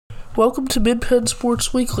Welcome to Mid-Penn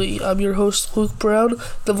Sports Weekly. I'm your host, Luke Brown,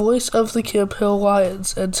 the voice of the Camp Hill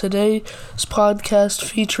Lions, and today's podcast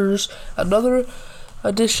features another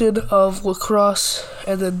edition of lacrosse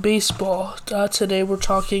and then baseball. Today we're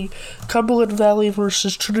talking Cumberland Valley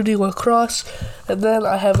versus Trinity lacrosse, and then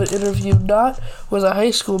I have an interview not with a high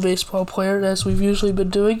school baseball player, as we've usually been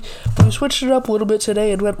doing, but we switched it up a little bit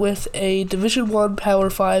today and went with a Division I Power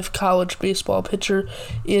 5 college baseball pitcher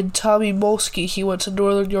in Tommy Molsky. He went to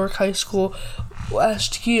Northern York High School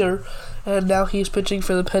last year, and now he's pitching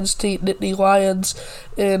for the Penn State Nittany Lions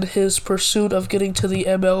in his pursuit of getting to the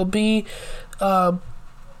MLB.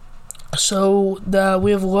 So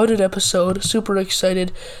we have a loaded episode. Super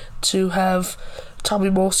excited to have Tommy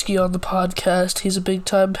Molsky on the podcast. He's a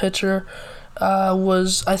big-time pitcher. I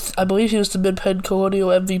believe he was the Mid-Penn Colonial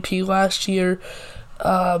MVP last year.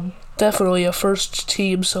 Definitely a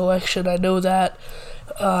first-team selection. I know that.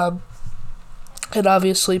 And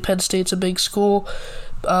obviously Penn State's a big school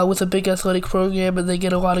with a big athletic program, and they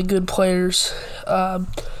get a lot of good players.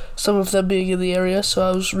 Some of them being in the area, so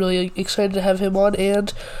I was really excited to have him on,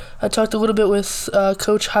 and I talked a little bit with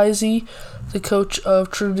Coach Heisey, the coach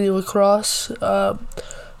of Trinity Lacrosse.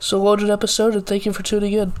 So loaded episode, and thank you for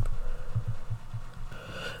tuning in.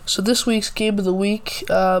 So this week's Game of the Week,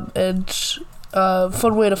 and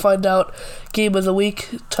fun way to find out Game of the Week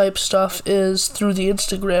type stuff is through the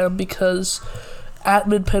Instagram, because at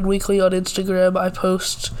Mid-Penn Weekly on Instagram, I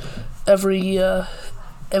post every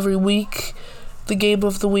week the game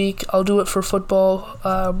of the week. I'll do it for football.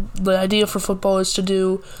 The idea for football is to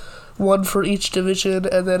do one for each division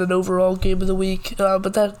and then an overall game of the week.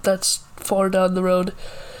 But that's far down the road,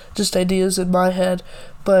 just ideas in my head.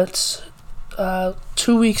 But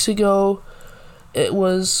 2 weeks ago, it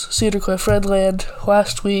was Cedar Cliff Redland.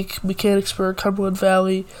 Last week, Mechanicsburg, Cumberland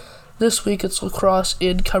Valley. This week, it's lacrosse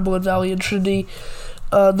in Cumberland Valley and Trinity.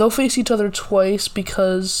 They'll face each other twice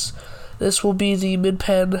because this will be the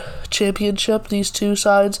Mid-Penn Championship, these two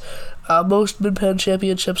sides. Most Mid-Penn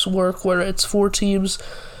Championships work where it's 4 teams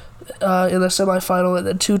in the semifinal and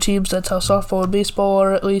then 2 teams. That's how softball and baseball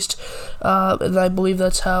are, at least. And I believe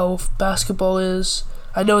that's how basketball is.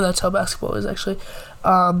 I know that's how basketball is, actually.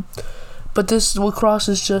 But this lacrosse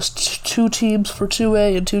is just 2 teams for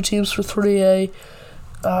 2A and 2 teams for 3A.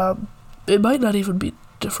 It might not even be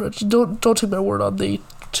different. Don't take my word on the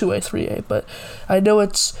 2A, 3A, but I know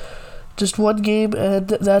it's just one game, and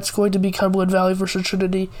that's going to be Cumberland Valley versus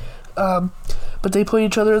Trinity. But they play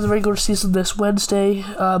each other in the regular season this Wednesday,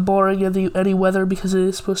 barring any weather, because it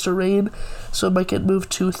is supposed to rain, so it might get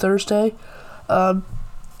moved to Thursday.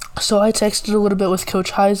 So I texted a little bit with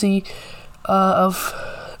Coach Heisey of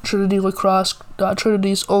Trinity Lacrosse,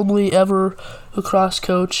 Trinity's only ever lacrosse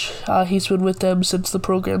coach. He's been with them since the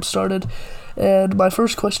program started. And my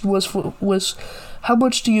first question was how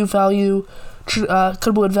much do you value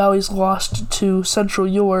Cumberland Valley's lost to Central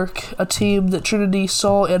York, a team that Trinity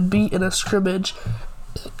saw and beat in a scrimmage?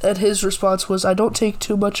 And his response was, I don't take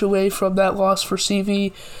too much away from that loss for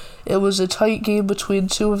CV. It was a tight game between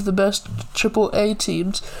 2 of the best AAA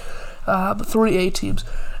teams, 3A teams.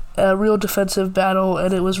 A real defensive battle,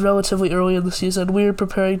 and it was relatively early in the season. We were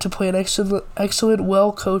preparing to play an excellent,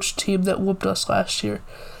 well-coached team that whooped us last year.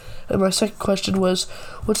 And my second question was,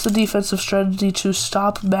 what's the defensive strategy to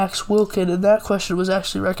stop Max Wilkin? And that question was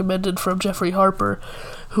actually recommended from Jeffrey Harper,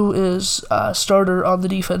 who is a starter on the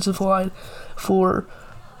defensive line for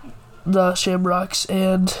the Shamrocks.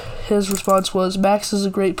 And his response was, Max is a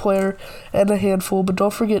great player and a handful, but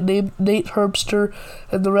don't forget Nate Herbster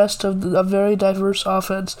and the rest of a very diverse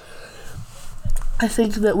offense. I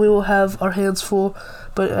think that we will have our hands full,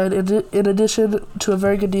 but in addition to a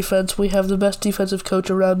very good defense, we have the best defensive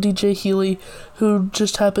coach around, DJ Healy, who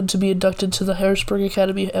just happened to be inducted to the Harrisburg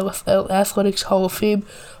Academy Athletics Hall of Fame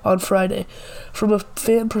on Friday. From a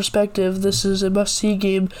fan perspective, this is a must-see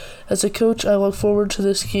game. As a coach, I look forward to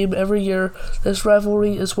this game every year. This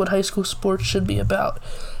rivalry is what high school sports should be about.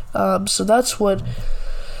 So that's what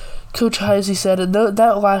Coach Heisey said, and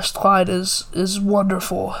that last line is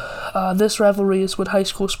wonderful. This rivalry is what high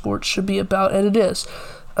school sports should be about, and it is.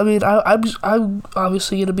 I mean, I'm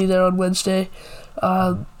obviously going to be there on Wednesday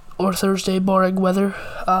or Thursday, barring weather,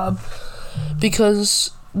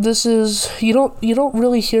 because this is you don't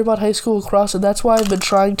really hear about high school lacrosse, and that's why I've been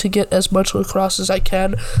trying to get as much lacrosse as I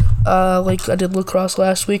can. Like I did lacrosse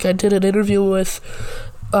last week. I did an interview with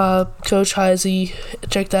Coach Heisey.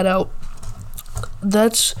 Check that out.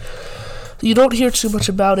 You don't hear too much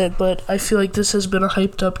about it, but I feel like this has been a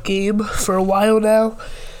hyped up game for a while now.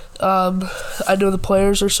 I know the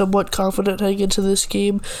players are somewhat confident heading into this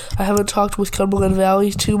game. I haven't talked with Cumberland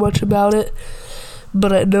Valley too much about it,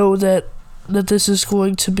 but I know that that this is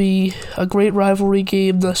going to be a great rivalry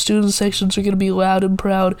game. The student sections are going to be loud and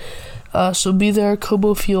proud. So be there at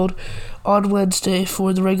Como Field on Wednesday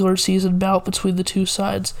for the regular season bout between the two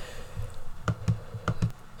sides.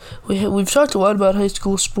 We've talked a lot about high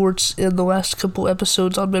school sports in the last couple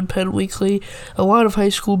episodes on MidPenn Weekly, a lot of high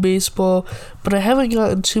school baseball, but I haven't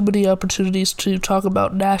gotten too many opportunities to talk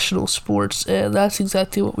about national sports, and that's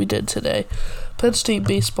exactly what we did today. Penn State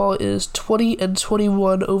baseball is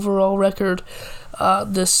 20-21 overall record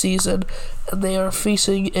this season, and they are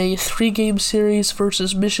facing a 3-game series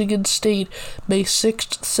versus Michigan State May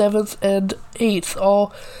 6th, 7th, and 8th,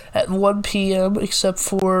 all at 1 p.m. except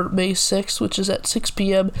for May 6th, which is at 6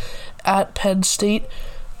 p.m. at Penn State,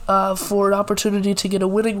 for an opportunity to get a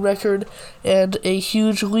winning record and a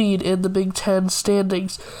huge lead in the Big Ten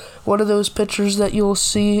standings. One of those pitchers that you'll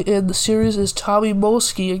see in the series is Tommy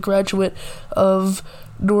Molsky, a graduate of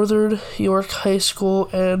Northern York High School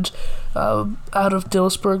and out of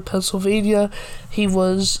Dillsburg, Pennsylvania. He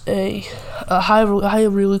was a highly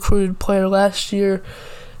recruited player last year,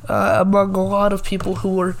 among a lot of people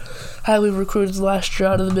who were highly recruited last year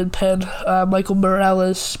out of the Mid-Penn. Michael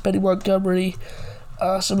Morales, Benny Montgomery,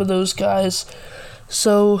 some of those guys.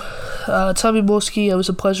 So, Tommy Molsky, it was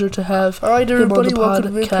a pleasure to have All right, everybody, welcome to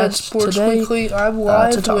Mid-Penn Sports today, Weekly. I'm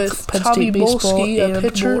live with Penn Tommy State baseball Molsky, a and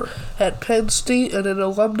pitcher more. at Penn State and an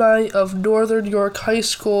alumni of Northern York High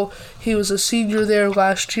School. He was a senior there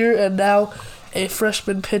last year and now a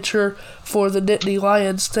freshman pitcher for the Nittany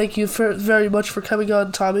Lions. Thank you very much for coming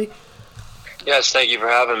on, Tommy. Yes, thank you for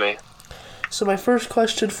having me. So my first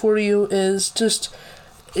question for you is just,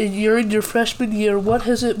 you're in your freshman year, what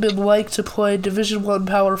has it been like to play Division I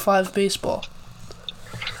Power 5 baseball?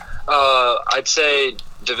 I'd say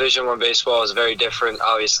Division I baseball is very different,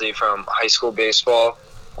 obviously, from high school baseball.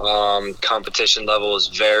 Competition level is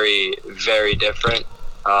very, very different.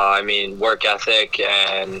 Work ethic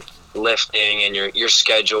and lifting and your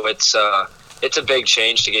schedule, it's a big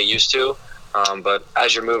change to get used to. But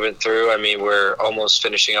as you're moving through, we're almost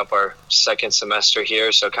finishing up our second semester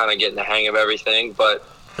here, so kind of getting the hang of everything. But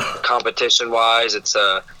competition-wise, it's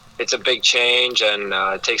a big change, and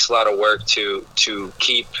it takes a lot of work to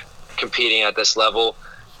keep competing at this level.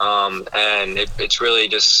 And it's really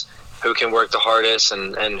just who can work the hardest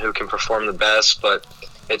and who can perform the best. But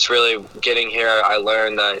it's really getting here, I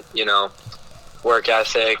learned that, work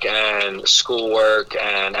ethic and schoolwork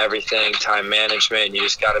and everything, time management, you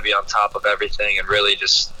just got to be on top of everything and really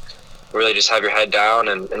just have your head down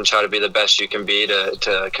and try to be the best you can be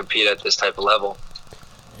to compete at this type of level.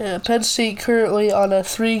 Yeah, Penn State currently on a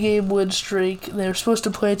 3-game win streak. They're supposed to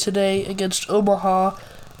play today against Omaha.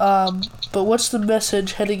 But what's the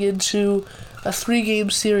message heading into a 3-game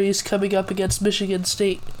series coming up against Michigan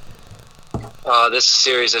State? This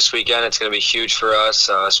series this weekend, it's going to be huge for us,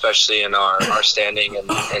 especially in our standing in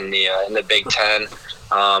the Big Ten.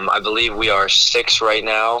 I believe we are 6 right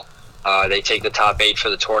now. They take the top 8 for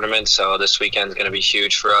the tournament, so this weekend is going to be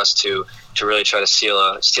huge for us to really try to steal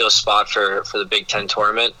a spot for the Big Ten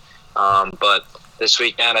tournament. But this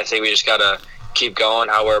weekend, I think we just got to keep going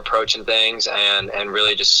how we're approaching things and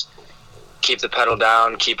really just keep the pedal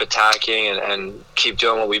down, keep attacking, and keep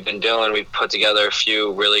doing what we've been doing. We've put together a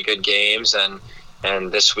few really good games,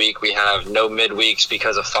 and this week we have no midweeks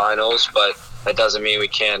because of finals, but that doesn't mean we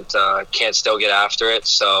can't still get after it.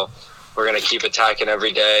 So we're gonna keep attacking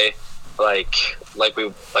every day, like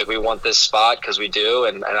we want this spot, because we do,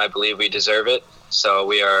 and I believe we deserve it. So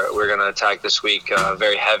we're gonna attack this week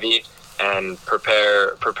very heavy and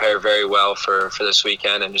prepare very well for this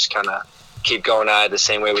weekend, and just kind of keep going at it the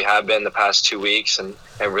same way we have been the past 2 weeks, and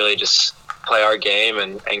really just play our game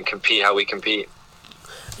and compete how we compete.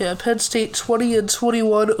 Yeah, Penn State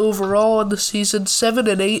 20-21 overall on the season,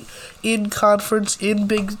 7-8 in conference in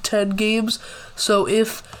Big Ten games. So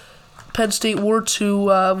if Penn State were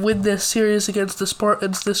to win this series against the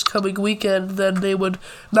Spartans this coming weekend, then they would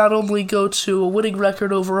not only go to a winning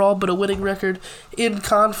record overall, but a winning record in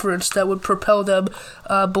conference that would propel them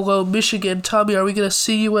below Michigan. Tommy, are we going to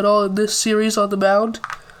see you at all in this series on the mound?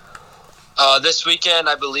 This weekend,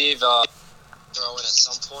 I believe, throwing at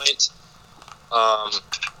some point.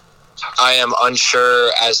 I am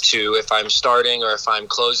unsure as to if I'm starting or if I'm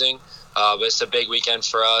closing, but it's a big weekend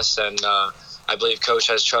for us, and I believe Coach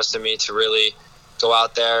has trusted me to really go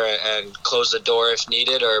out there and close the door if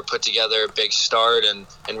needed, or put together a big start and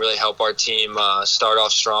really help our team start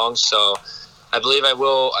off strong. So I believe I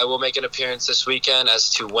will make an appearance this weekend. As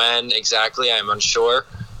to when exactly, I'm unsure,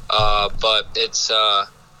 but it's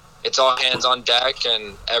all hands on deck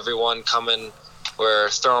and everyone coming. We're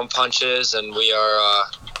throwing punches, and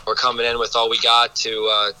we're coming in with all we got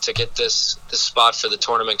to get this spot for the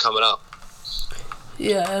tournament coming up.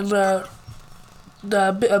 Yeah, and a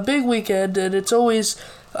big weekend, and it's always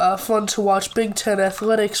fun to watch Big Ten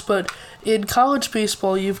athletics, but in college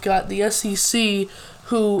baseball, you've got the SEC,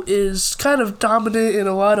 who is kind of dominant in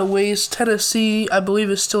a lot of ways. Tennessee, I believe,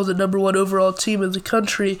 is still the number one overall team in the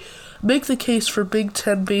country. Make the case for Big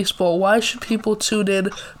Ten baseball. Why should people tune in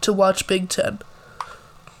to watch Big Ten?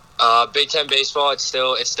 Big Ten baseball, it's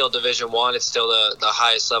still Division I. It's still the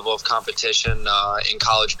highest level of competition in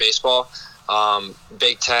college baseball.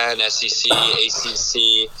 Big Ten, SEC,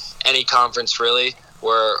 ACC, any conference really.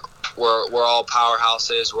 We're all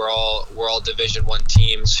powerhouses. We're all Division I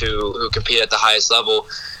teams who compete at the highest level.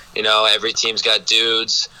 You know, every team's got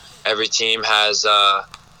dudes. Every team has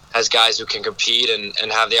guys who can compete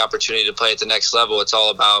and have the opportunity to play at the next level. It's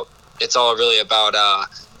all really about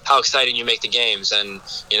how exciting you make the games. And,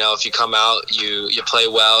 you know, if you come out, you play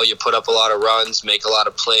well, you put up a lot of runs, make a lot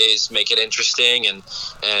of plays, make it interesting,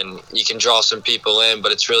 and you can draw some people in.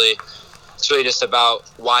 But it's really just about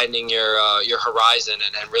widening your horizon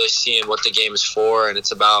and really seeing what the game is for. And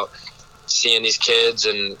it's about seeing these kids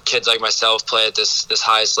like myself play at this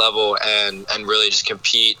highest level and really just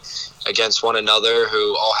compete against one another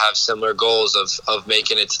who all have similar goals of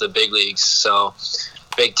making it to the big leagues. So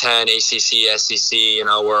Big Ten, ACC, SEC, you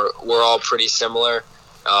know, we're all pretty similar.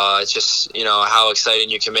 It's just, you know, how exciting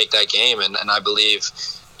you can make that game. And I believe,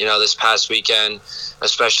 you know, this past weekend,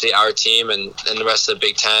 especially our team and the rest of the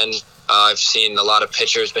Big Ten, I've seen a lot of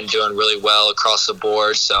pitchers been doing really well across the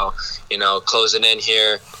board. So, you know, closing in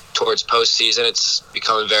here towards postseason, it's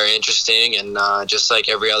becoming very interesting. And just like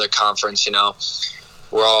every other conference, you know,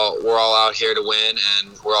 we're all out here to win,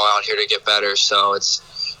 and we're all out here to get better. So it's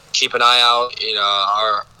keep an eye out. You know,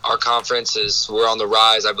 our conference we're on the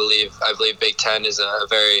rise. I believe Big Ten is a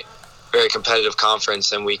very, very competitive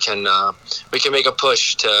conference, and we can make a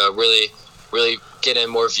push to really get in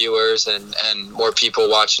more viewers and more people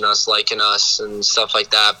watching us, liking us, and stuff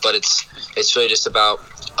like that. But it's really just about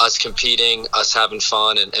us competing, us having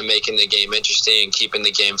fun, and making the game interesting and keeping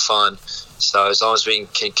the game fun. So as long as we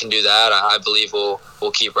can do that, I believe we'll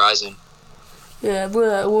keep rising. Yeah,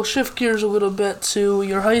 we'll shift gears a little bit to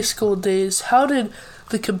your high school days. How did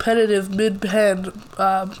the competitive mid-pen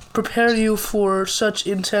prepare you for such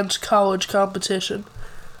intense college competition?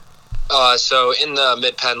 So in the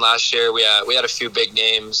mid-pen last year, we had a few big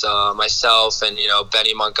names, myself and, you know,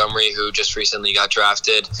 Benny Montgomery, who just recently got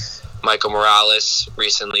drafted. Michael Morales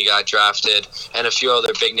recently got drafted, and a few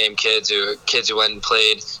other big-name kids who went and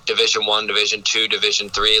played Division I, Division II, Division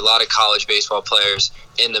III. A lot of college baseball players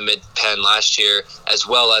in the mid-pen last year, as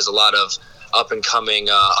well as a lot of up-and-coming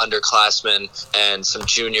underclassmen and some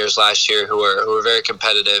juniors last year who were very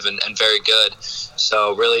competitive and very good.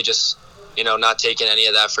 So really just, you know, not taking any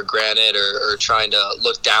of that for granted or trying to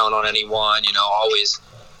look down on anyone, you know,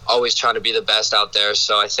 always trying to be the best out there.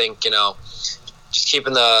 So I think, you know, just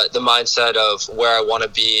keeping the mindset of where I want to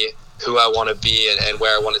be, who I want to be, and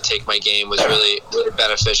where I want to take my game was really, really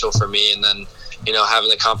beneficial for me. And then, you know, having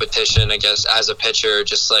the competition, I guess, as a pitcher,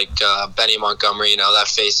 just like Benny Montgomery, you know, that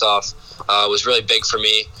face-off was really big for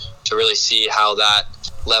me to really see how that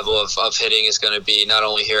level of hitting is going to be, not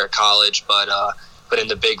only here at college, but in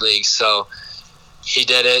the big leagues. So he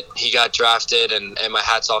did it. He got drafted, and my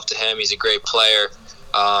hat's off to him. He's a great player.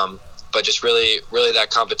 But just really, really that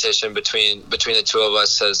competition between the two of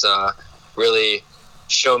us has really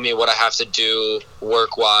shown me what I have to do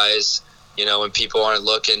work-wise, you know, when people aren't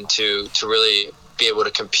looking to really be able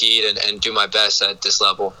to compete and do my best at this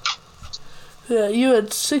level. Yeah, you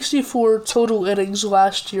had 64 total innings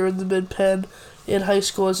last year in the mid-pen in high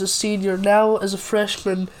school as a senior. Now, as a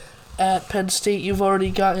freshman at Penn State, you've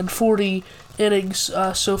already gotten 40 innings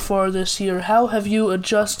so far this year. How have you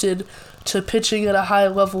adjusted to pitching at a high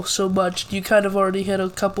level so much? You kind of already hit a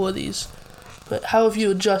couple of these, but how have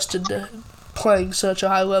you adjusted to playing such a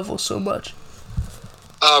high level so much?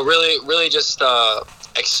 Really just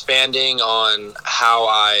expanding on how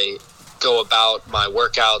I go about my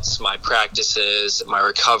workouts, my practices, my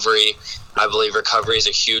recovery. I believe recovery is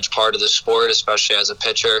a huge part of the sport, especially as a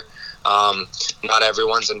pitcher. Not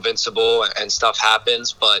everyone's invincible and stuff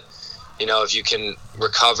happens, but you know, if you can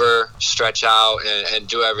recover, stretch out, and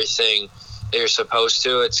do everything that you're supposed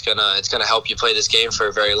to, it's gonna help you play this game for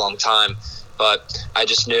a very long time. But I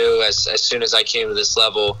just knew as soon as I came to this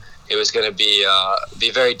level, it was gonna be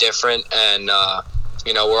very different, and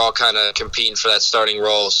you know, we're all kind of competing for that starting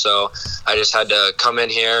role. So I just had to come in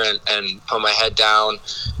here and put my head down,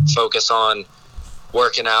 focus on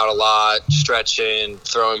working out a lot, stretching,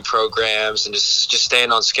 throwing programs, and just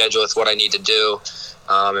staying on schedule with what I need to do.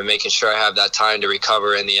 And making sure I have that time to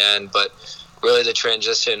recover in the end. But really the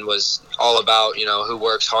transition was all about, you know, who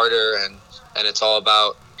works harder and it's all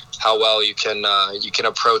about how well you can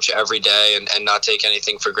approach every day and not take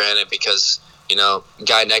anything for granted, because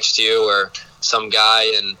guy next to you or some guy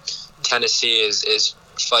in Tennessee is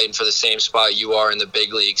fighting for the same spot you are in the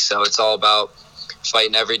big league. So it's all about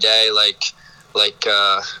fighting every day like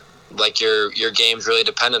your game's really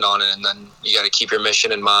dependent on it, and then you got to keep your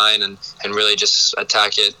mission in mind and really just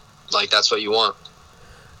attack it like that's what you want.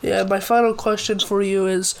 Yeah, my final question for you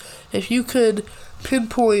is, if you could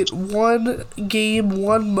pinpoint one game,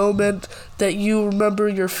 one moment that you remember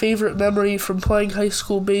your favorite memory from playing high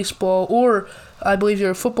school baseball, or I believe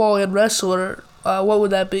you're a football and wrestler, what would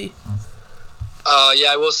that be?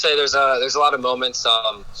 I will say there's a lot of moments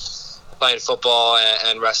playing football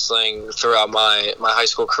and wrestling throughout my high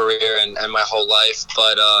school career and my whole life.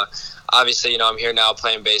 But obviously, I'm here now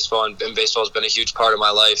playing baseball, and baseball has been a huge part of my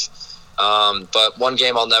life. But one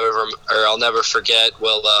game I'll never forget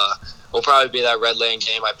will probably be that Red Lane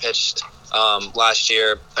game I pitched last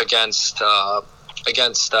year against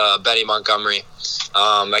Betty Montgomery.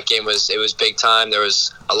 That game was big time. There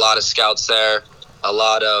was a lot of scouts there, a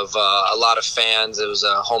lot of fans. It was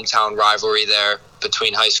a hometown rivalry there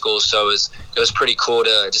between high schools, so it was pretty cool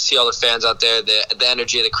to see all the fans out there. The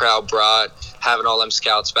energy the crowd brought, having all them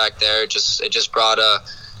scouts back there, it just brought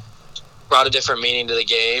a different meaning to the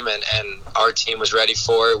game, and our team was ready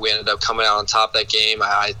for it. We ended up coming out on top that game.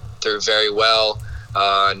 I threw very well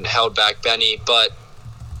and held back Benny, but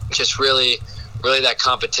just really that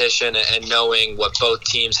competition and knowing what both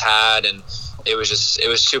teams had, and it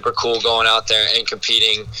was super cool going out there and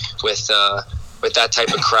competing with that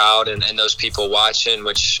type of crowd and those people watching,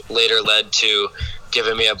 which later led to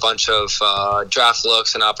giving me a bunch of draft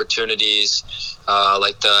looks and opportunities,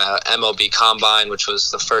 like the MLB Combine, which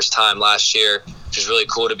was the first time last year, which was really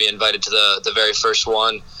cool to be invited to the very first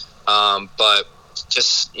one. But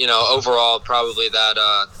just, overall, probably that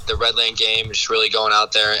the Red Lane game, just really going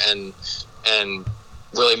out there and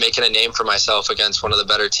really making a name for myself against one of the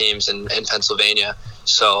better teams in Pennsylvania.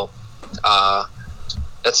 So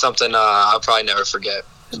that's something I'll probably never forget.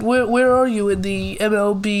 Where are you in the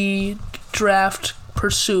MLB draft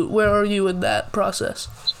pursuit? Where are you in that process?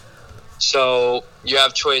 So you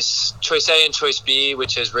have choice A and choice B,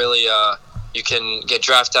 which is really you can get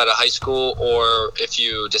drafted out of high school, or if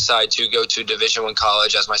you decide to go to Division I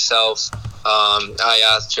college as myself, I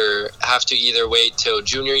have to either wait till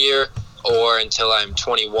junior year or until I'm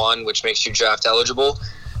 21, which makes you draft eligible,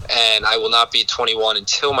 and I will not be 21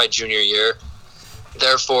 until my junior year.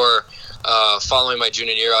 Therefore, following my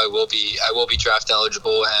junior year, I will be draft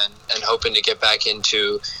eligible and hoping to get back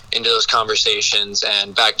into those conversations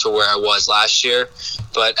and back to where I was last year.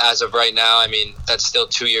 But as of right now, that's still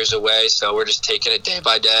 2 years away, so we're just taking it day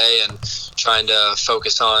by day and trying to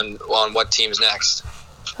focus on what team's next.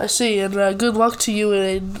 I see, and good luck to you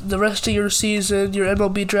in the rest of your season, your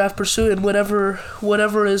MLB draft pursuit, and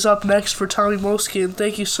whatever is up next for Tommy Molsky. And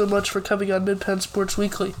thank you so much for coming on Mid-Penn Sports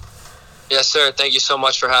Weekly. Yes, sir. Thank you so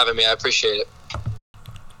much for having me. I appreciate it.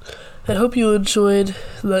 I hope you enjoyed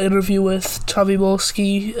the interview with Tommy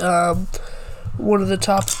Molsky, one of the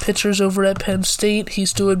top pitchers over at Penn State.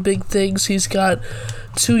 He's doing big things. He's got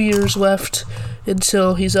 2 years left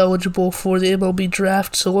until he's eligible for the MLB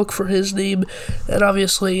draft, so look for his name, and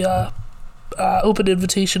obviously open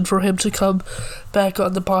invitation for him to come back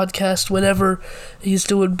on the podcast whenever he's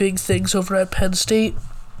doing big things over at Penn State.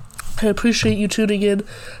 I appreciate you tuning in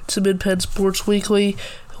to Mid-Penn Sports Weekly.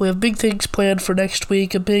 We have big things planned for next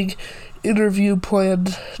week, a big interview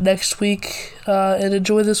planned next week, and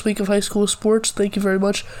enjoy this week of high school sports. Thank you very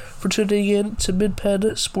much for tuning in to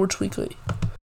Mid-Penn Sports Weekly.